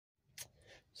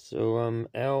So I'm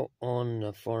out on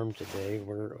the farm today.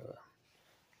 We're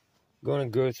going to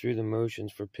go through the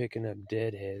motions for picking up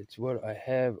deadheads. What I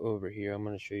have over here, I'm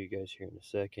going to show you guys here in a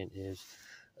second, is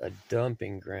a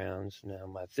dumping grounds. Now,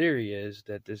 my theory is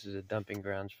that this is a dumping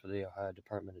grounds for the Ohio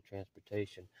Department of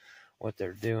Transportation. What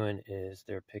they're doing is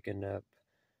they're picking up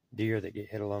deer that get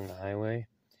hit along the highway,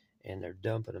 and they're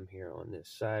dumping them here on this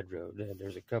side road.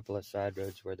 There's a couple of side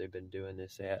roads where they've been doing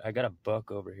this at. I got a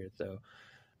buck over here, though.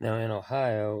 Now, in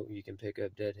Ohio, you can pick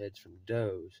up deadheads from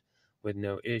does with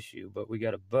no issue, but we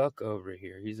got a buck over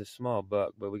here. He's a small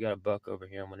buck, but we got a buck over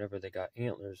here, and whenever they got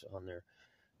antlers on their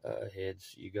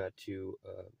heads, you got to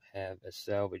have a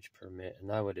salvage permit,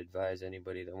 and I would advise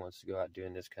anybody that wants to go out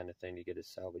doing this kind of thing to get a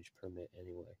salvage permit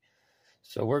anyway.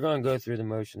 So we're going to go through the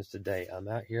motions today. I'm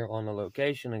out here on the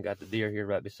location and got the deer here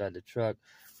right beside the truck.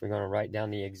 We're going to write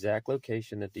down the exact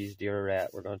location that these deer are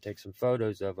at. We're going to take some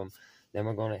photos of them. Then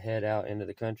we're going to head out into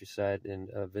the countryside and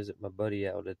visit my buddy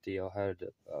out at the Ohio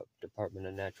Department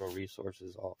of Natural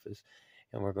Resources office.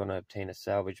 And we're going to obtain a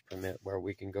salvage permit where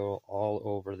we can go all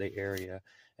over the area,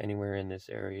 anywhere in this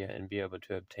area, and be able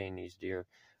to obtain these deer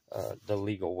the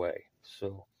legal way.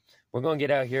 So we're going to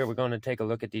get out here. We're going to take a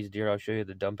look at these deer. I'll show you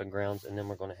the dumping grounds, and then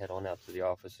we're going to head on out to the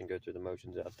office and go through the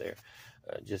motions out there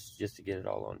just to get it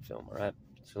all on film, all right?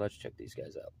 So let's check these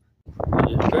guys out.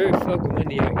 It's very fucking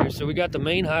windy out here. So we got the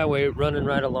main highway running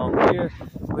right along here.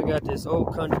 We got this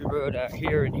old country road out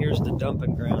here, and here's the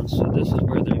dumping grounds. So this is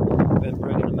where they've been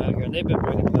bringing them out here, and they've been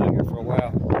bringing them out here for a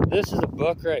while. This is a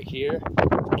buck right here,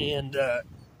 and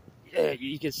yeah,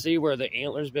 you can see where the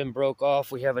antler's been broke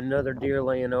off. We have another deer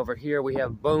laying over here. We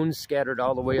have bones scattered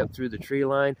all the way up through the tree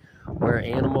line where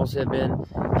animals have been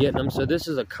getting them. So this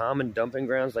is a common dumping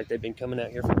grounds. Like, they've been coming out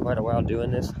here for quite a while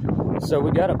doing this. So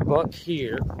we got a buck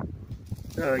here.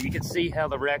 You can see how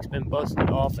the rack's been busted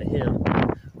off of him.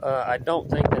 I don't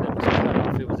think that it was cut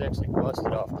off. It was actually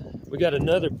busted off. We got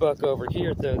another buck over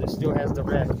here, though, that still has the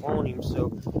rack on him.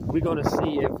 So we're going to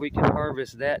see if we can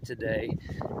harvest that today.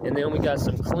 And then we got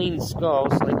some clean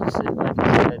skulls. Like I said, this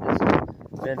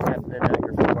has been happening out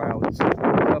here for a while. It's a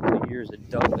couple of years of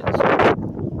dumping.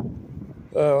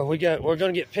 So we're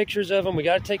going to get pictures of them. We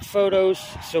got to take photos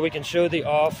so we can show the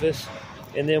office.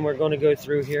 And then we're going to go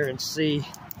through here and see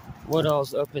what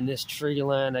all's up in this tree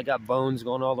line. I got bones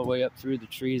going all the way up through the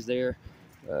trees there.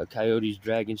 Coyotes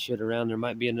dragging shit around. There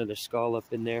might be another skull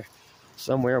up in there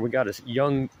somewhere. We got a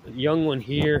young one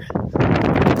here.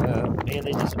 Man,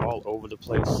 they just all over the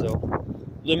place. So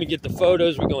let me get the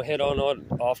photos. We're going to head on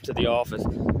off to the office.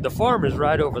 The farm is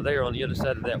right over there on the other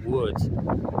side of that woods.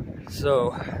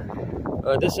 So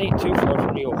this ain't too far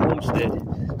from the old homestead.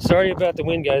 Sorry about the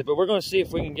wind, guys, but we're going to see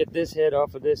if we can get this head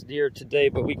off of this deer today.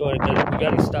 But we got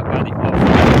to stop by the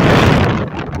office.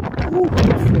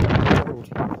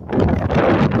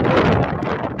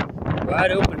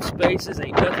 Wide open spaces,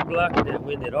 ain't nothing blocking that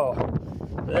wind at all.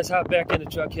 So let's hop back in the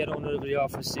truck, head on over to the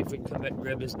office, see if we can come back and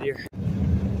grab this deer.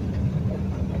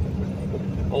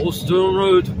 Old Stone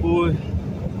Roads, boy.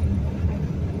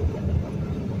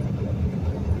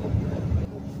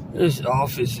 This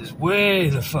office is way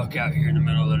the fuck out here in the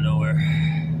middle of nowhere.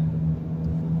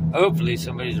 Hopefully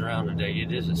somebody's around today.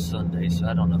 It is a Sunday, so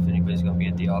I don't know if anybody's going to be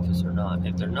at the office or not.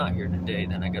 If they're not here today,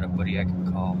 then I got a buddy I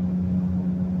can call,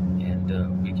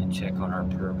 and we can check on our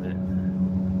permit.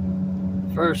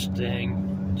 First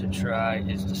thing to try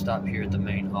is to stop here at the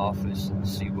main office and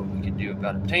see what we can do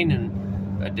about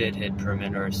obtaining a deadhead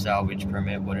permit or a salvage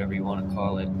permit, whatever you want to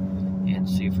call it, and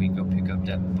see if we can go pick up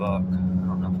that buck.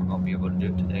 I don't know if we're going to be able to do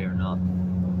it today or not.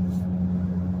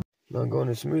 Not going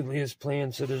as smoothly as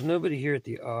planned, so there's nobody here at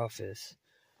the office.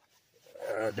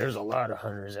 There's a lot of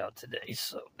hunters out today,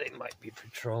 so they might be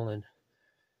patrolling.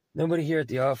 Nobody here at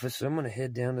the office, so I'm going to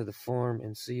head down to the farm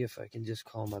and see if I can just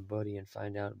call my buddy and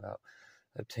find out about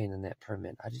obtaining that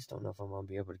permit. I just don't know if I'm going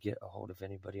to be able to get a hold of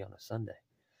anybody on a Sunday.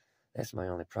 That's my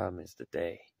only problem, is the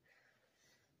day.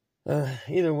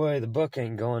 Either way, the buck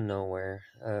ain't going nowhere.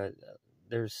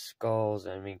 There's skulls,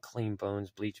 I mean, clean bones,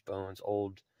 bleached bones,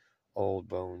 old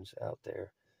bones out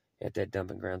there at that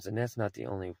dumping grounds. And that's not the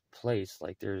only place.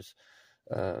 Like, there's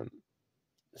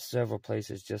several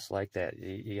places just like that.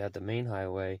 You got the main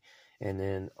highway, and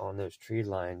then on those tree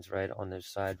lines, right on those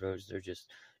side roads, they're just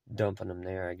dumping them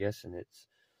there, I guess, and it's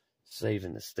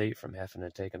saving the state from having to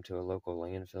take them to a local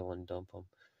landfill and dump them.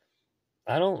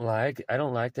 I don't like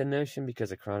the notion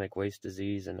because of chronic waste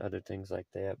disease and other things like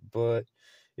that. But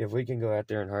if we can go out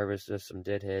there and harvest us some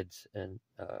deadheads and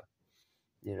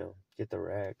you know, get the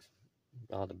racks,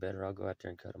 all the better. I'll go out there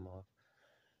and cut them off.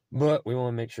 But we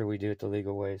want to make sure we do it the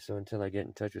legal way. So until I get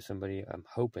in touch with somebody, I'm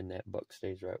hoping that buck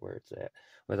stays right where it's at.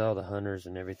 With all the hunters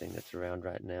and everything that's around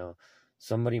right now,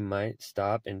 somebody might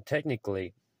stop, and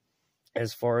technically,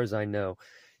 as far as I know,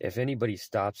 if anybody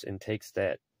stops and takes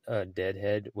that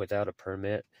deadhead without a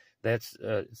permit, that's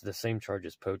it's the same charge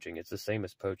as poaching. It's the same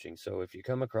as poaching. So if you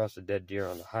come across a dead deer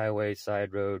on the highway,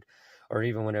 side road, or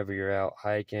even whenever you're out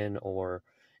hiking or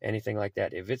anything like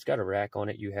that, if it's got a rack on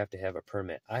it, you have to have a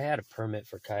permit. I had a permit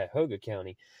for Cuyahoga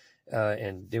County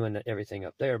and doing everything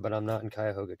up there, but I'm not in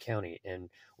Cuyahoga County. And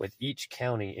with each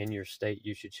county in your state,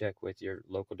 you should check with your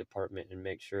local department and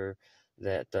make sure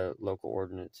that the local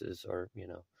ordinances are, you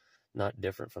know, not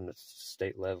different from the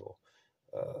state level.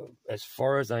 As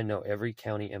far as I know, every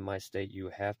county in my state, you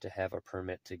have to have a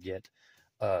permit to get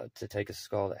to take a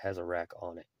skull that has a rack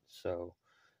on it. So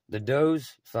the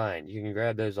does, fine, you can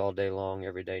grab those all day long,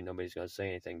 every day, nobody's going to say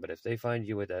anything. But if they find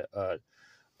you with a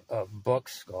buck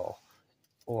skull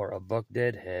or a buck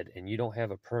deadhead and you don't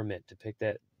have a permit to pick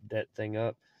that thing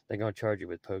up, they're going to charge you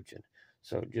with poaching.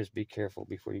 So just be careful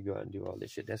before you go out and do all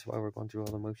this shit. That's why we're going through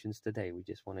all the motions today. We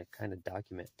just want to kind of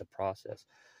document the process.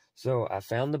 So I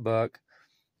found the buck.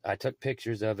 I took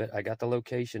pictures of it. I got the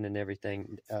location and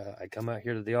everything. I come out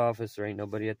here to the office. There ain't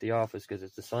nobody at the office because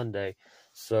it's a Sunday.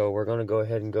 So we're going to go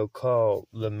ahead and go call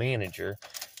the manager,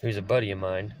 who's a buddy of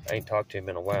mine. I ain't talked to him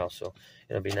in a while, so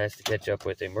it'll be nice to catch up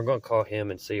with him. We're going to call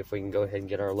him and see if we can go ahead and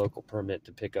get our local permit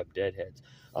to pick up deadheads.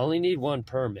 I only need one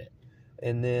permit.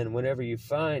 And then whenever you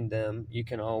find them, you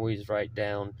can always write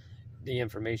down the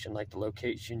information, like the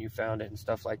location you found it and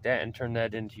stuff like that, and turn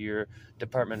that into your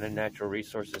Department of Natural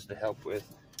Resources to help with,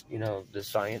 you know, the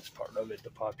science part of it, the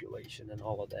population and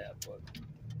all of that. But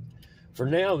for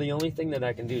now, the only thing that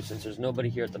I can do, since there's nobody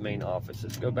here at the main office,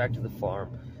 is go back to the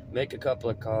farm, make a couple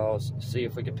of calls, see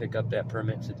if we can pick up that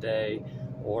permit today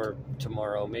or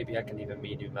tomorrow. Maybe I can even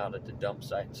meet him out at the dump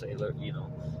site and say, look, you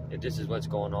know, if this is what's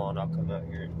going on, I'll come out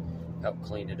here and help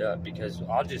clean it up, because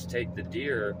I'll just take the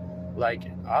deer, like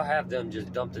I'll have them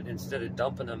just dump it, instead of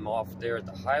dumping them off there at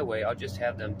the highway, I'll just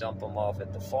have them dump them off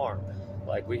at the farm.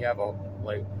 Like we have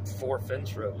like 4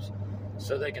 fence rows,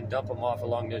 so they can dump them off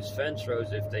along those fence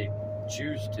rows if they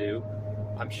choose to.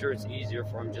 I'm sure it's easier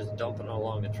for them just dumping it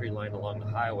along the tree line along the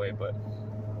highway, but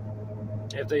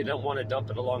if they don't want to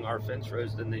dump it along our fence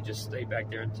rows, then they just stay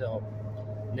back there until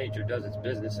nature does its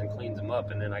business and cleans them up,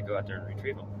 and then I go out there and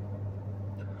retrieve them.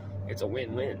 It's a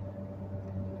win-win.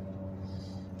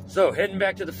 So heading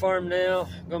back to the farm now,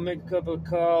 gonna make a couple of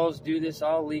calls, do this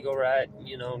all legal right,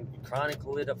 you know,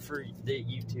 chronicle it up for the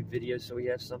YouTube video so we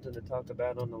have something to talk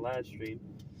about on the live stream.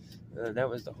 That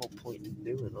was the whole point in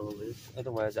doing all this.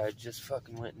 Otherwise, I just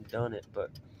fucking went and done it.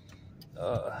 But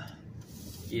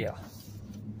yeah,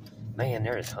 man,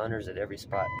 there's hunters at every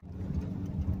spot.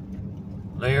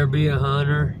 There be a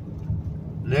hunter.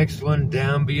 Next one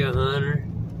down be a hunter.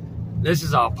 This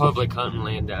is all public hunting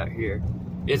land out here.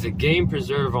 It's a game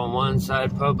preserve on one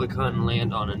side, public hunting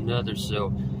land on another.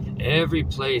 So every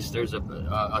place there's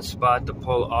a spot to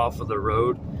pull off of the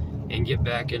road and get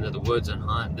back into the woods and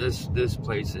hunt. This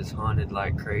place is hunted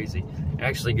like crazy.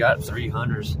 Actually got 3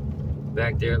 hunters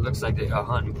back there. It looks like a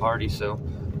hunting party, so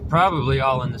probably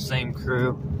all in the same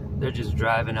crew. They're just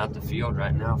driving out the field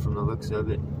right now from the looks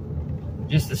of it.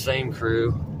 Just the same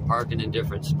crew, parking in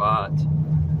different spots.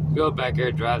 Go back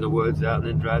there, drive the woods out, and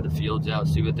then drive the fields out,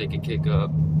 see what they can kick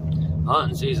up.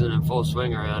 Hunting season in full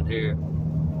swing around here.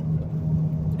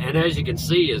 And as you can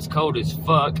see, it's cold as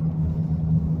fuck.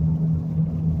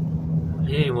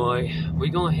 Anyway,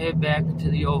 we're gonna head back to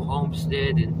the old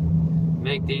homestead and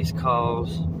make these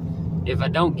calls. If I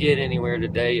don't get anywhere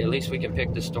today, at least we can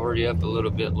pick the story up a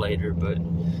little bit later, but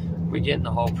we're getting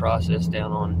the whole process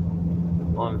down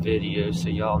on video so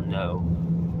y'all know.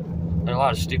 There are a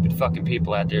lot of stupid fucking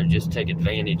people out there just take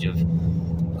advantage of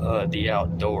the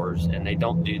outdoors, and they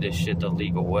don't do this shit the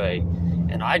legal way.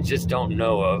 And I just don't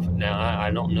know of, now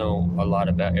I don't know a lot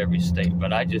about every state,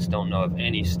 but I just don't know of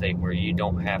any state where you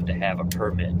don't have to have a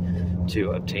permit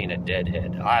to obtain a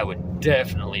deadhead. I would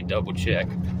definitely double check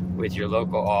with your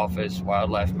local office,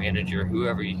 wildlife manager,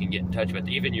 whoever you can get in touch with.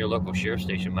 Even your local sheriff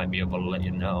station might be able to let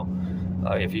you know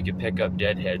if you can pick up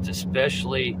deadheads,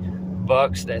 especially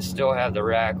bucks that still have the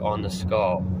rack on the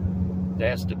skull.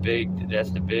 That's the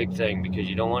big thing, because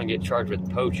you don't want to get charged with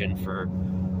poaching for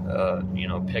you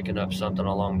know, picking up something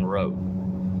along the road.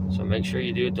 So make sure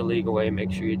you do it the legal way, make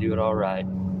sure you do it all right.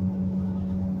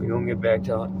 We're gonna get back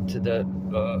to the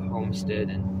homestead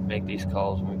and make these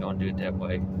calls, and we're gonna do it that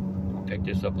way. We'll pick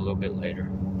this up a little bit later.